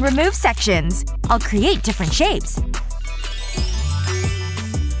 And remove sections. I'll create different shapes.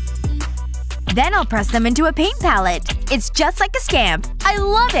 Then I'll press them into a paint palette. It's just like a stamp. I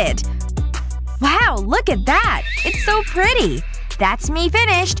love it! Wow, look at that! It's so pretty! That's me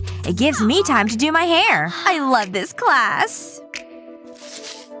finished. It gives me time to do my hair. I love this class.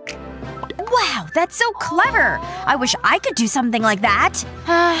 Wow, that's so clever! I wish I could do something like that.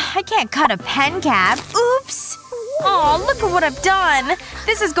 I can't cut a pen cap. Oops! Aw, look at what I've done!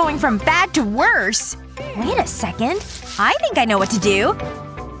 This is going from bad to worse. Wait a second. I think I know what to do.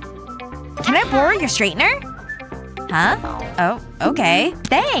 Can I borrow your straightener? Huh? Oh, okay.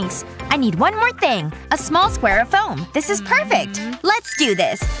 Thanks! I need one more thing. A small square of foam. This is perfect. Let's do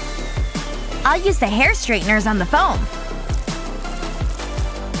this. I'll use the hair straighteners on the foam.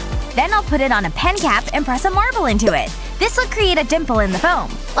 Then I'll put it on a pen cap and press a marble into it. This will create a dimple in the foam.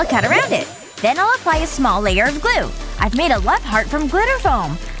 I'll cut around it. Then I'll apply a small layer of glue. I've made a love heart from glitter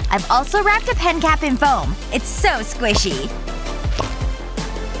foam. I've also wrapped a pen cap in foam. It's so squishy.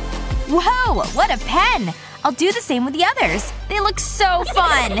 Whoa! What a pen! I'll do the same with the others. They look so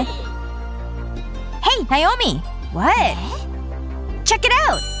fun! Hey, Naomi! What? Check it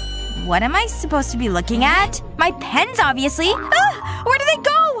out! What am I supposed to be looking at? My pens, obviously! Ah! Where did they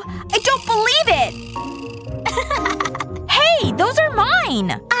go? I don't believe it! Hey! Those are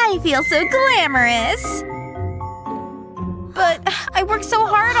mine! I feel so glamorous! But I worked so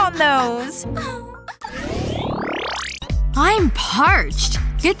hard on those. I'm parched.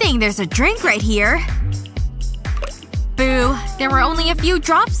 Good thing there's a drink right here. Boo. There were only a few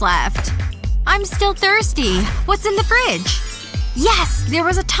drops left. I'm still thirsty. What's in the fridge? Yes! There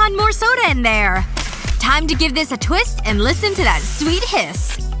was a ton more soda in there! Time to give this a twist and listen to that sweet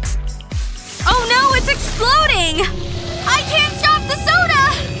hiss. Oh no! It's exploding! I can't stop the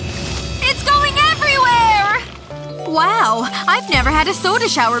soda! It's going everywhere! Wow. I've never had a soda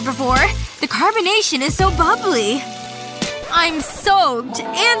shower before. The carbonation is so bubbly. I'm soaked.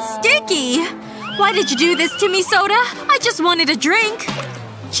 And sticky. Why did you do this to me, soda? I just wanted a drink.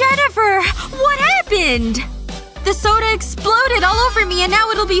 Jennifer! What happened? The soda exploded all over me and now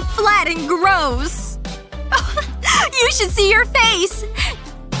it'll be flat and gross. You should see your face!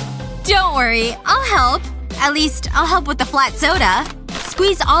 Don't worry. I'll help. At least, I'll help with the flat soda.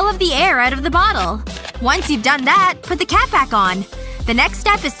 Squeeze all of the air out of the bottle. Once you've done that, put the cap back on. The next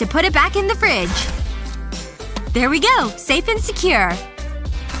step is to put it back in the fridge. There we go. Safe and secure.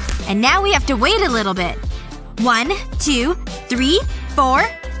 And now we have to wait a little bit. 1, 2, 3, 4,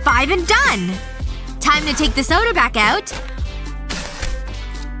 5 and done! Time to take the soda back out.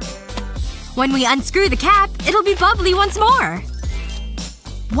 When we unscrew the cap, it'll be bubbly once more.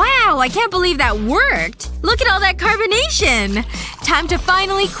 Wow, I can't believe that worked! Look at all that carbonation! Time to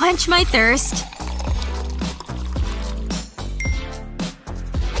finally quench my thirst.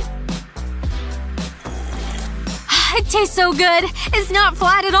 It tastes so good. It's not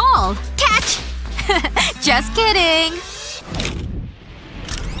flat at all. Catch! Just kidding.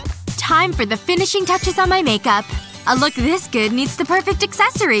 Time for the finishing touches on my makeup. A look this good needs the perfect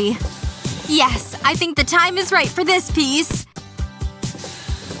accessory. Yes, I think the time is right for this piece.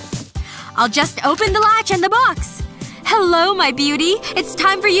 I'll just open the latch and the box. Hello, my beauty. It's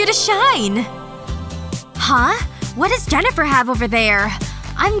time for you to shine. Huh? What does Jennifer have over there?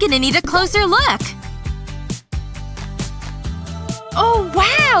 I'm gonna need a closer look. Oh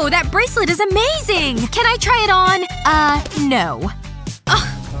wow! That bracelet is amazing! Can I try it on? No. Ugh,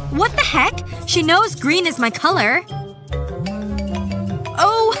 what the heck? She knows green is my color.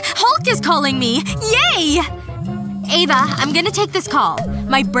 Oh, Hulk is calling me! Yay! Ava, I'm gonna take this call.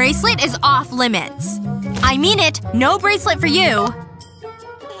 My bracelet is off limits. I mean it. No bracelet for you.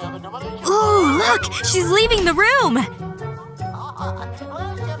 Ooh, look! She's leaving the room!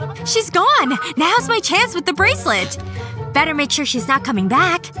 She's gone! Now's my chance with the bracelet. Better make sure she's not coming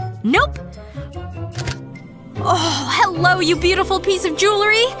back. Nope. Oh, hello, you beautiful piece of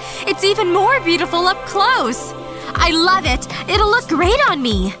jewelry! It's even more beautiful up close! I love it! It'll look great on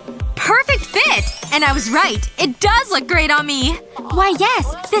me! Perfect fit! And I was right. It does look great on me! Why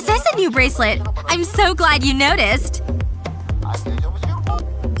yes, this is a new bracelet. I'm so glad you noticed.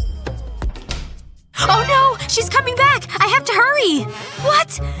 Oh no! She's coming back! I have to hurry!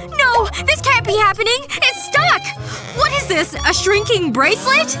 What? No! This can't be happening! It's stuck! What is this? A shrinking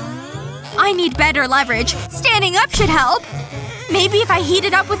bracelet? I need better leverage. Standing up should help. Maybe if I heat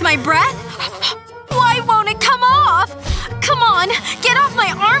it up with my breath? Why won't it come off? Come on! Get off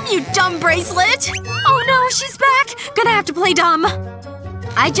my arm, you dumb bracelet! Oh no, she's back! Gonna have to play dumb.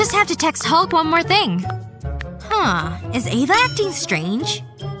 I just have to text Hulk one more thing. Huh. Is Ava acting strange?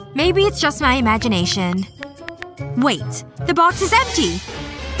 Maybe it's just my imagination. Wait. The box is empty!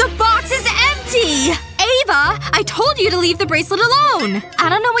 The box is empty! Ava! I told you to leave the bracelet alone! I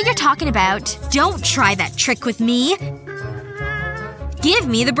don't know what you're talking about. Don't try that trick with me. Give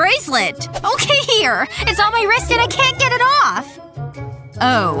me the bracelet! Okay, here! It's on my wrist and I can't get it off!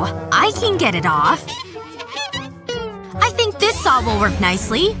 Oh. I can get it off. I think this saw will work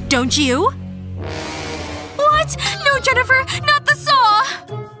nicely. Don't you? What? No, Jennifer! Not the saw!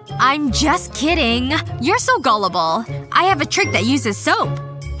 I'm just kidding. You're so gullible. I have a trick that uses soap.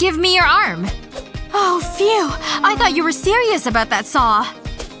 Give me your arm. Oh, phew. I thought you were serious about that saw.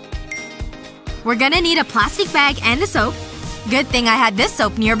 We're gonna need a plastic bag and the soap. Good thing I had this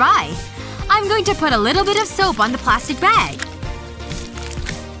soap nearby. I'm going to put a little bit of soap on the plastic bag.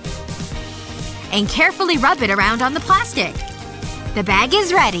 And carefully rub it around on the plastic. The bag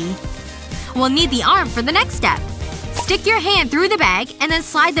is ready. We'll need the arm for the next step. Stick your hand through the bag and then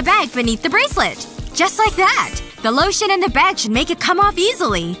slide the bag beneath the bracelet. Just like that. The lotion in the bag should make it come off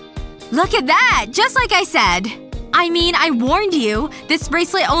easily. Look at that! Just like I said. I mean, I warned you. This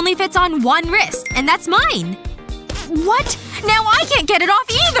bracelet only fits on one wrist, and that's mine. What? Now I can't get it off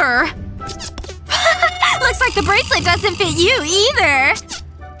either! Looks like the bracelet doesn't fit you either.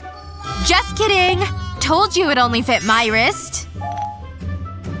 Just kidding. Told you it only fit my wrist.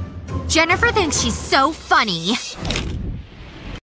 Jennifer thinks she's so funny.